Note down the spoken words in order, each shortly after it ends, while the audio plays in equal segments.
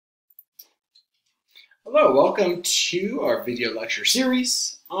Hello, welcome to our video lecture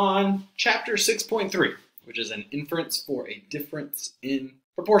series on chapter 6.3, which is an inference for a difference in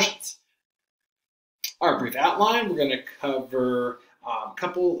proportions. Our brief outline, we're going to cover a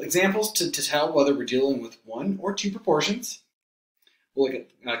couple examples to tell whether we're dealing with one or two proportions. We'll look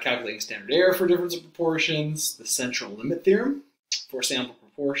at calculating standard error for difference in proportions, the central limit theorem for sample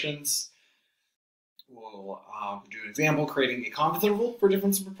proportions. We'll do an example creating a confidence interval for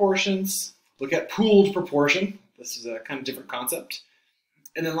difference in proportions. Look at pooled proportion. This is a kind of different concept.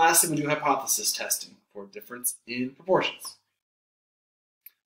 And then lastly, we'll do hypothesis testing for difference in proportions.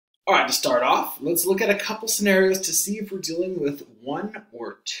 All right, to start off, let's look at a couple scenarios to see if we're dealing with one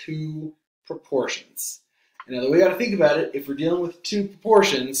or two proportions. And now the way you got to think about it, if we're dealing with two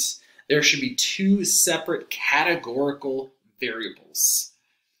proportions, there should be two separate categorical variables.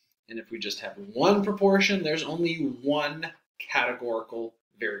 And if we just have one proportion, there's only one categorical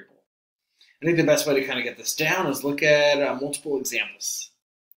variable. I think the best way to kind of get this down is look at multiple examples.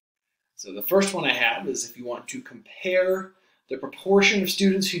 So the first one I have is if you want to compare the proportion of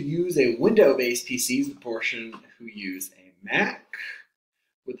students who use a Windows-based PC to the proportion who use a Mac.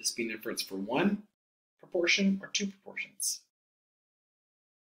 Would this be an inference for one proportion or two proportions?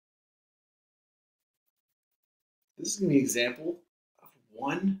 This is going to be an example of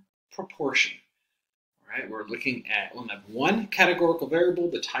one proportion. All right, we're looking at, we'll have one categorical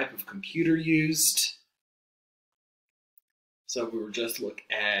variable, the type of computer used. So we would just look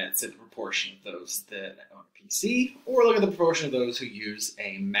at, say, the proportion of those that own a PC, or look at the proportion of those who use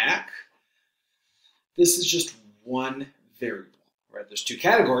a Mac. This is just one variable, right? There's two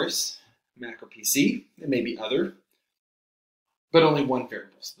categories, Mac or PC. It may be other, but only one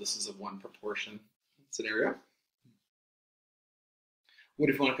variable. So this is a one proportion scenario. What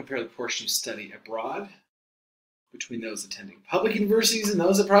if you want to compare the proportion who study abroad between those attending public universities and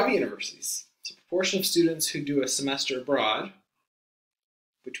those at private universities? So proportion of students who do a semester abroad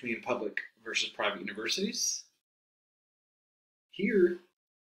between public versus private universities. Here,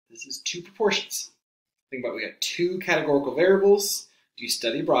 this is two proportions. Think about, we got two categorical variables. Do you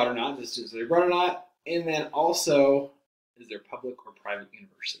study abroad or not? Does the student study abroad or not? And then also, is there public or private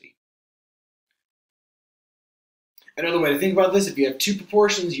university? Another way to think about this, if you have two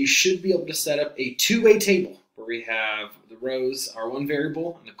proportions, you should be able to set up a two-way table where we have the rows are one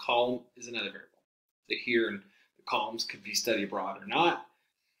variable and the column is another variable. So here the columns could be study abroad or not,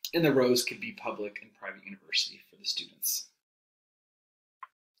 and the rows could be public and private university for the students.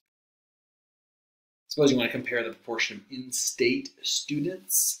 Suppose you want to compare the proportion of in-state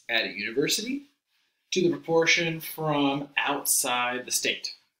students at a university to the proportion from outside the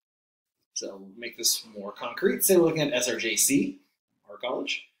state. So we'll make this more concrete. Say we're looking at SRJC, our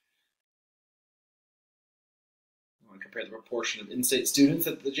college. We want to compare the proportion of in-state students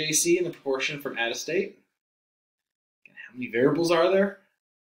at the JC and the proportion from out-of-state. How many variables are there?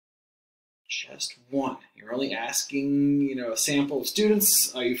 Just one. You're only asking, a sample of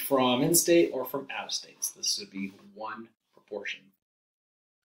students. Are you from in-state or from out-of-state? So this would be one proportion.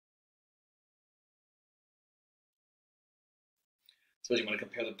 Suppose you want to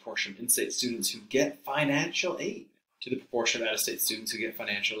compare the proportion of in-state students who get financial aid to the proportion of out-of-state students who get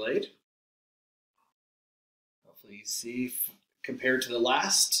financial aid. Hopefully you see, compared to the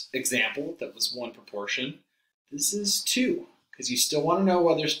last example that was one proportion, this is two, because you still want to know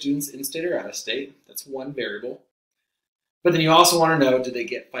whether students in-state or out-of-state. That's one variable. But then you also want to know, do they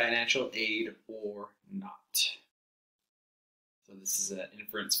get financial aid or not? So this is an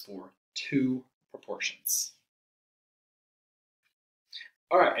inference for two proportions.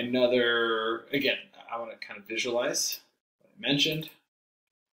 All right, another, again, I want to kind of visualize what I mentioned.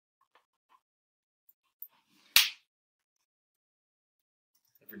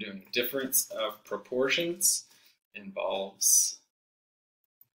 If we're doing a difference of proportions, involves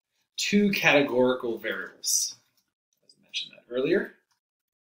two categorical variables, as I mentioned that earlier.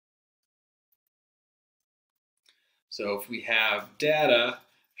 So if we have data,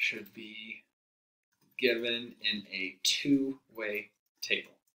 should be given in a two-way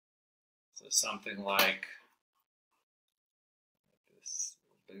table. So something like this,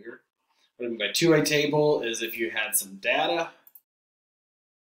 a little bigger. What I mean by two-way table is if you had some data,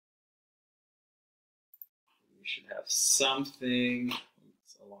 we should have something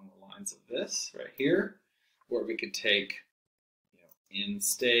along the lines of this right here, where we could take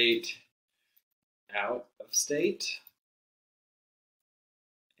in-state, out of state,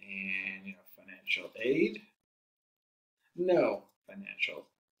 and financial aid, no financial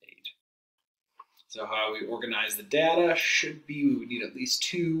aid. So how we organize the data should be, we would need at least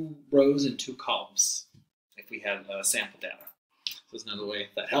two rows and two columns if we had sample data. So there's another way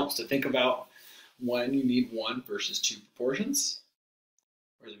that helps to think about when you need 1 versus 2 proportions.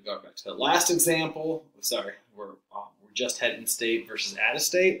 Or as we go back to the last example, sorry, we're just had in-state versus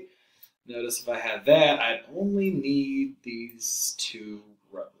out-of-state. Notice if I had that, I'd only need these 2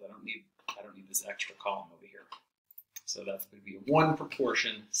 rows. I don't need this extra column over here. So that's going to be a 1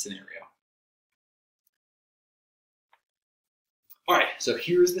 proportion scenario. All right, so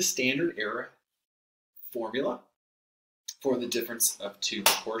here's the standard error formula for the difference of 2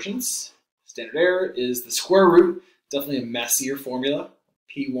 proportions. Standard error is the square root, definitely a messier formula.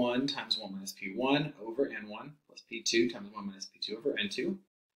 P1 times 1 minus P1 over N1 plus P2 times 1 minus P2 over N2.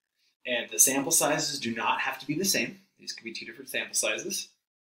 And the sample sizes do not have to be the same. These could be 2 different sample sizes.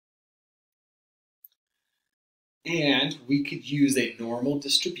 And we could use a normal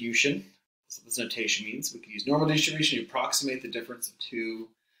distribution. That's what this notation means. We could use normal distribution to approximate the difference of two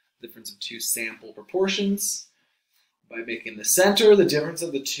sample proportions by making the center the difference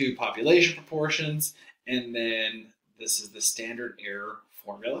of the 2 population proportions, and then this is the standard error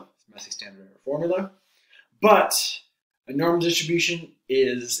formula, messy standard error formula. But a normal distribution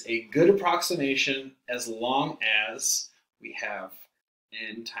is a good approximation as long as we have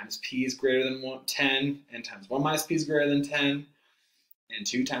n times p is greater than 10, n times 1 minus p is greater than 10,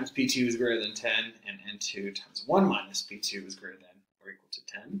 n2 times p2 is greater than 10, and n2 times 1 minus p2 is greater than or equal to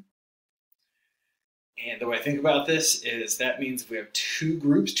 10. And the way I think about this is that means if we have 2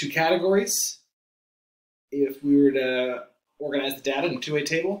 groups, 2 categories, if we were to organize the data in a 2-way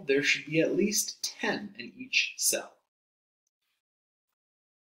table, there should be at least 10 in each cell.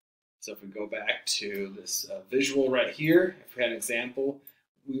 So if we go back to this visual right here, if we had an example,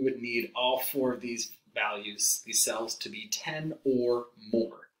 we would need all 4 of these values, these cells, to be 10 or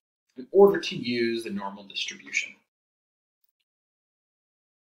more in order to use the normal distribution.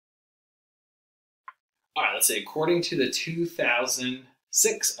 All right, let's say according to the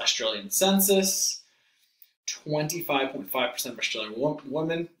 2006 Australian census, 25.5% of Australian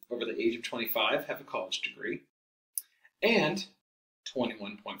women over the age of 25 have a college degree, and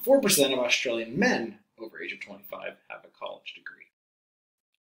 21.4% of Australian men over age of 25 have a college degree.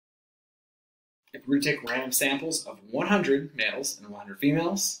 If we were to take random samples of 100 males and 100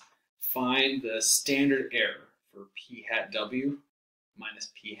 females, find the standard error for p hat w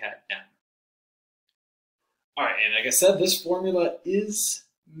minus p hat m. All right, and like I said, this formula is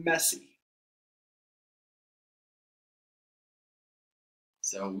messy.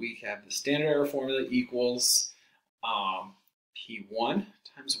 So we have the standard error formula equals P1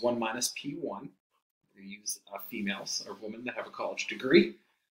 times 1 minus P1. We use females or women that have a college degree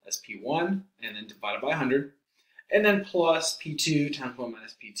as P1 and then divided by 100. And then plus P2 times 1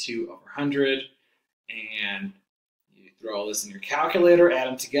 minus P2 over 100. And you throw all this in your calculator, add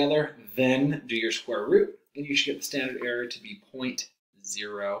them together, then do your square root. And you should get the standard error to be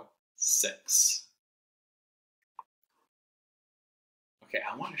 0.06. Okay,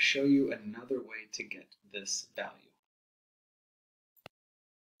 I want to show you another way to get this value.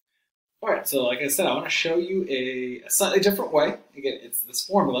 All right, so like I said, I want to show you a slightly different way. Again, it's this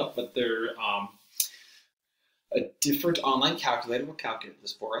formula, but they're a different online calculator will calculate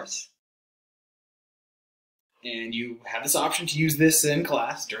this for us. And you have this option to use this in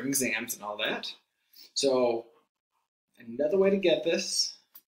class during exams and all that. So another way to get this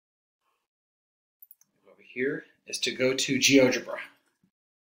over here is to go to GeoGebra.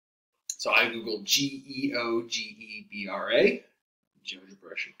 So I Googled GeoGebra.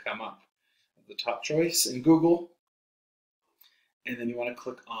 GeoGebra should come up as the top choice in Google. And then you want to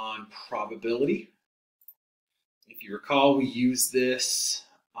click on probability. If you recall, we used this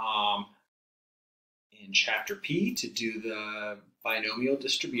in Chapter P to do the binomial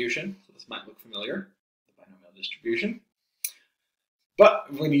distribution. So this might look familiar, the binomial distribution.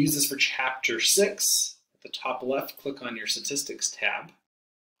 But we're going to use this for Chapter 6. At the top left, click on your Statistics tab.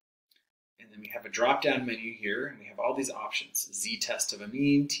 And then we have a drop-down menu here, and we have all these options. Z-test of a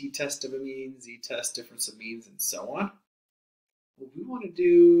mean, T-test of a mean, Z-test, difference of means, and so on. Well, we want to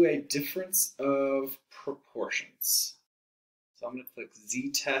do a difference of proportions. So I'm going to click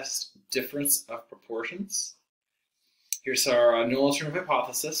Z-test difference of proportions. Here's our null alternative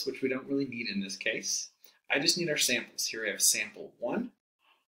hypothesis, which we don't really need in this case. I just need our samples. Here I have sample 1.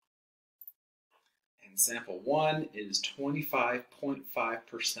 And sample 1 is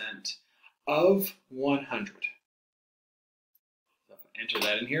 25.5% of 100. So if I enter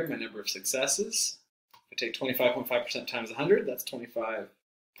that in here, my number of successes. If I take 25.5% times 100, that's 25.5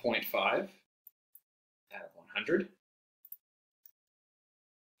 out of 100.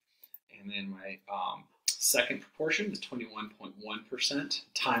 And then my second proportion is 21.1%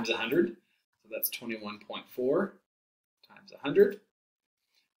 times 100. So that's 21.4 times 100.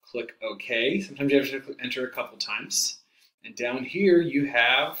 Click OK. Sometimes you have to enter a couple times. And down here you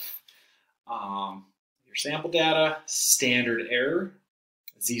have your sample data, standard error,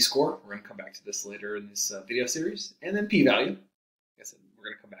 z-score. We're going to come back to this later in this video series. And then p-value. Like I said, we're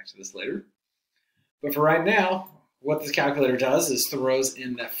going to come back to this later. But for right now, what this calculator does is throws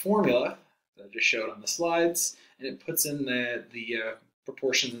in that formula that I just showed on the slides, and it puts in the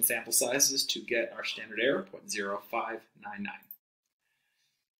proportions and sample sizes to get our standard error, 0.0599.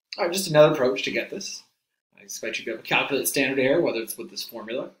 All right, just another approach to get this. I expect you to be able to calculate standard error, whether it's with this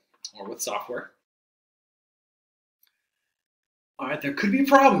formula or with software. All right, there could be a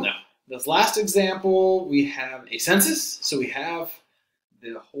problem though. This last example, we have a census, so we have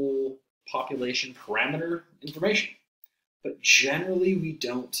the whole population parameter information, but generally we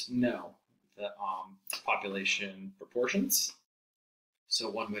don't know the population proportions. So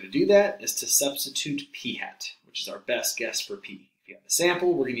one way to do that is to substitute p-hat, which is our best guess for p. If you have a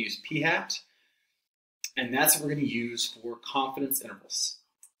sample, we're going to use p-hat, and that's what we're going to use for confidence intervals.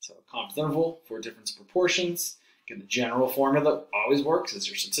 So a confidence interval for difference proportions. Again, the general formula always works as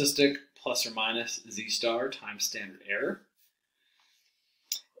your statistic plus or minus z star times standard error.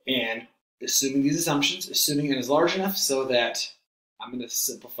 And assuming these assumptions, assuming n is large enough so that I'm going to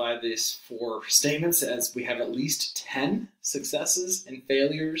simplify this for statements as we have at least 10 successes and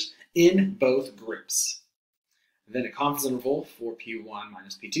failures in both groups. Then a confidence interval for P1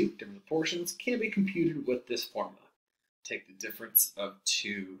 minus P2, different proportions, can be computed with this formula. Take the difference of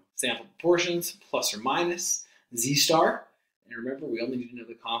two sample proportions plus or minus z star. And remember, we only need to know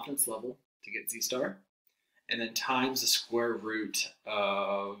the confidence level to get z star. And then times the square root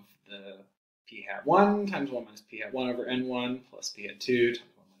of the p-hat 1 times 1 minus p-hat 1 over n1 plus p-hat 2 times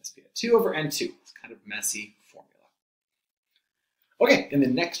 1 minus p-hat 2 over n2. It's kind of a messy formula. Okay, in the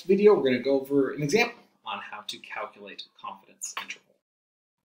next video, we're going to go over an example on how to calculate confidence intervals.